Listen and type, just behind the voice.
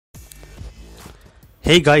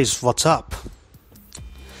Hey guys, what's up?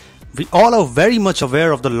 We all are very much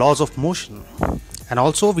aware of the laws of motion, and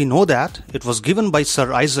also we know that it was given by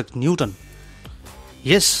Sir Isaac Newton.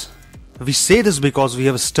 Yes, we say this because we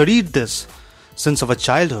have studied this since our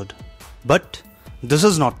childhood, but this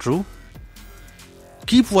is not true.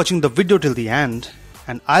 Keep watching the video till the end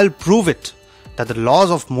and I'll prove it that the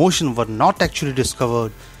laws of motion were not actually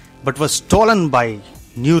discovered but were stolen by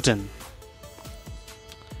Newton.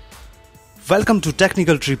 Welcome to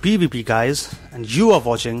Technical Tree PvP guys, and you are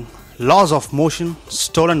watching Laws of Motion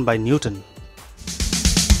Stolen by Newton.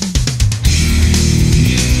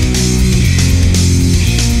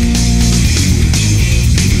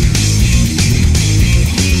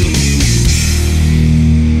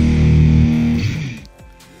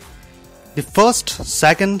 The first,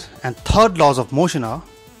 second and third laws of motion are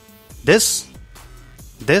this,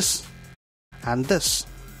 and this.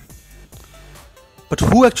 But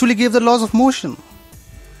who actually gave the laws of motion?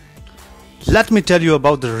 Let me tell you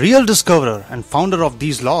about the real discoverer and founder of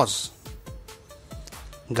these laws.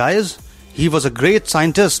 Guys, he was a great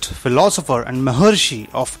scientist, philosopher and Maharshi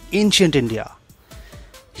of ancient India.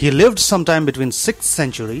 He lived sometime between 6th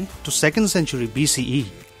century to 2nd century BCE.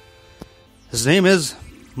 His name is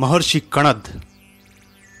Maharshi Kanad.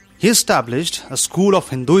 He established a school of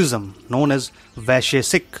Hinduism known as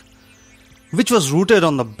Vaishesik, which was rooted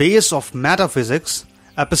on the base of metaphysics,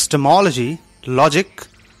 epistemology, logic,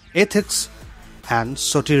 ethics, and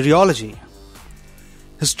soteriology.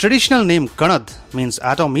 His traditional name Kanad means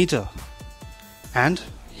atom eater, and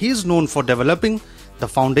he is known for developing the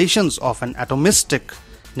foundations of an atomistic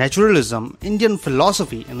naturalism Indian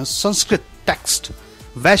philosophy in his Sanskrit text,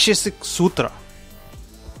 Vaishesik Sutra.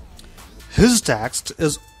 His text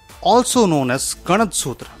is also known as Kanad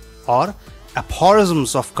Sutra or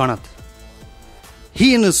Aphorisms of Kanad.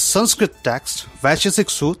 He in his Sanskrit text, Vaishesik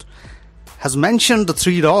Sutra, has mentioned the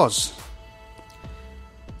three laws.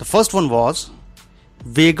 The first one was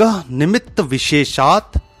Vega Nimitta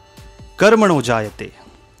Visheshat Karmano Jayate,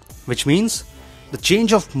 which means the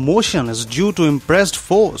change of motion is due to impressed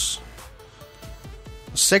force.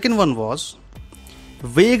 The second one was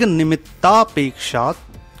Vega Nimitta Pekshat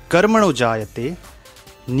Karmano Jayate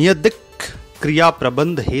Niyadik Kriya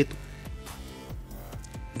Prabandh Hetu.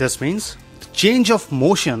 This means change of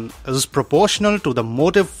motion is proportional to the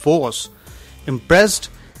motive force impressed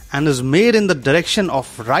and is made in the direction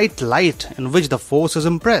of right light in which the force is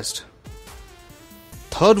impressed.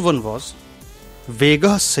 Third one was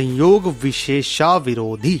Vega Sanyog Vishesha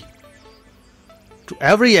Virodhi. To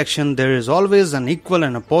every action there is always an equal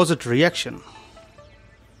and opposite reaction.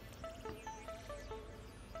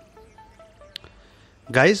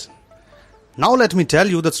 Guys, now let me tell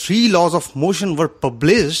you the three laws of motion were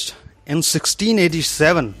published in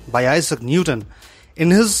 1687 by Isaac Newton in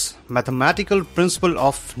his mathematical principle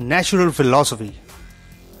of natural philosophy.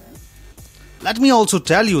 Let me also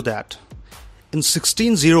tell you that in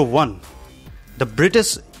 1601, the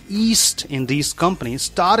British East Indies Company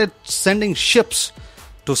started sending ships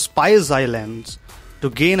to Spice Islands to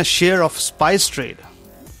gain a share of spice trade.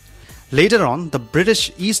 Later on, the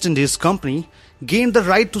British East Indies Company gained the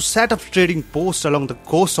right to set up trading posts along the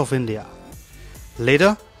coast of India.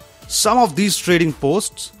 Later, some of these trading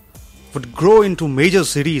posts would grow into major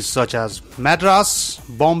cities such as Madras,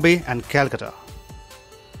 Bombay and Calcutta.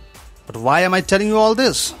 But why am I telling you all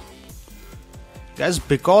this? Guys,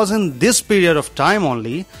 because in this period of time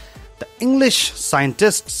only, the English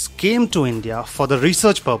scientists came to India for the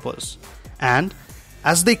research purpose, and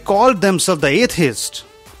as they called themselves the atheists,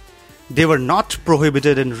 they were not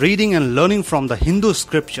prohibited in reading and learning from the Hindu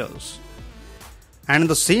scriptures. And in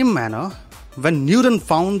the same manner, when Newton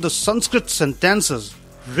found the Sanskrit sentences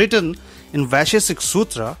written in Vaishesik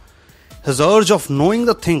Sutra, his urge of knowing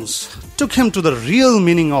the things took him to the real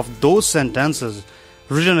meaning of those sentences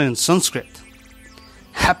written in Sanskrit.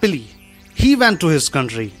 Happily, he went to his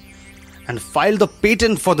country and filed the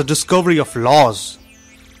patent for the discovery of laws,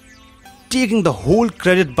 taking the whole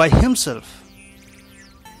credit by himself.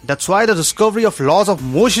 That's why the discovery of laws of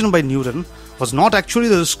motion by Newton was not actually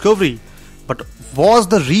the discovery, but was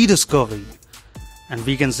the rediscovery. And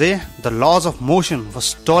we can say the laws of motion were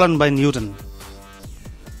stolen by Newton.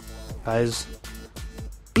 Guys,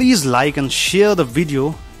 please like and share the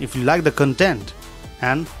video if you like the content,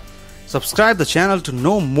 and subscribe the channel to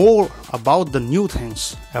know more about the new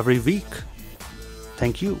things every week.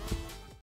 Thank you.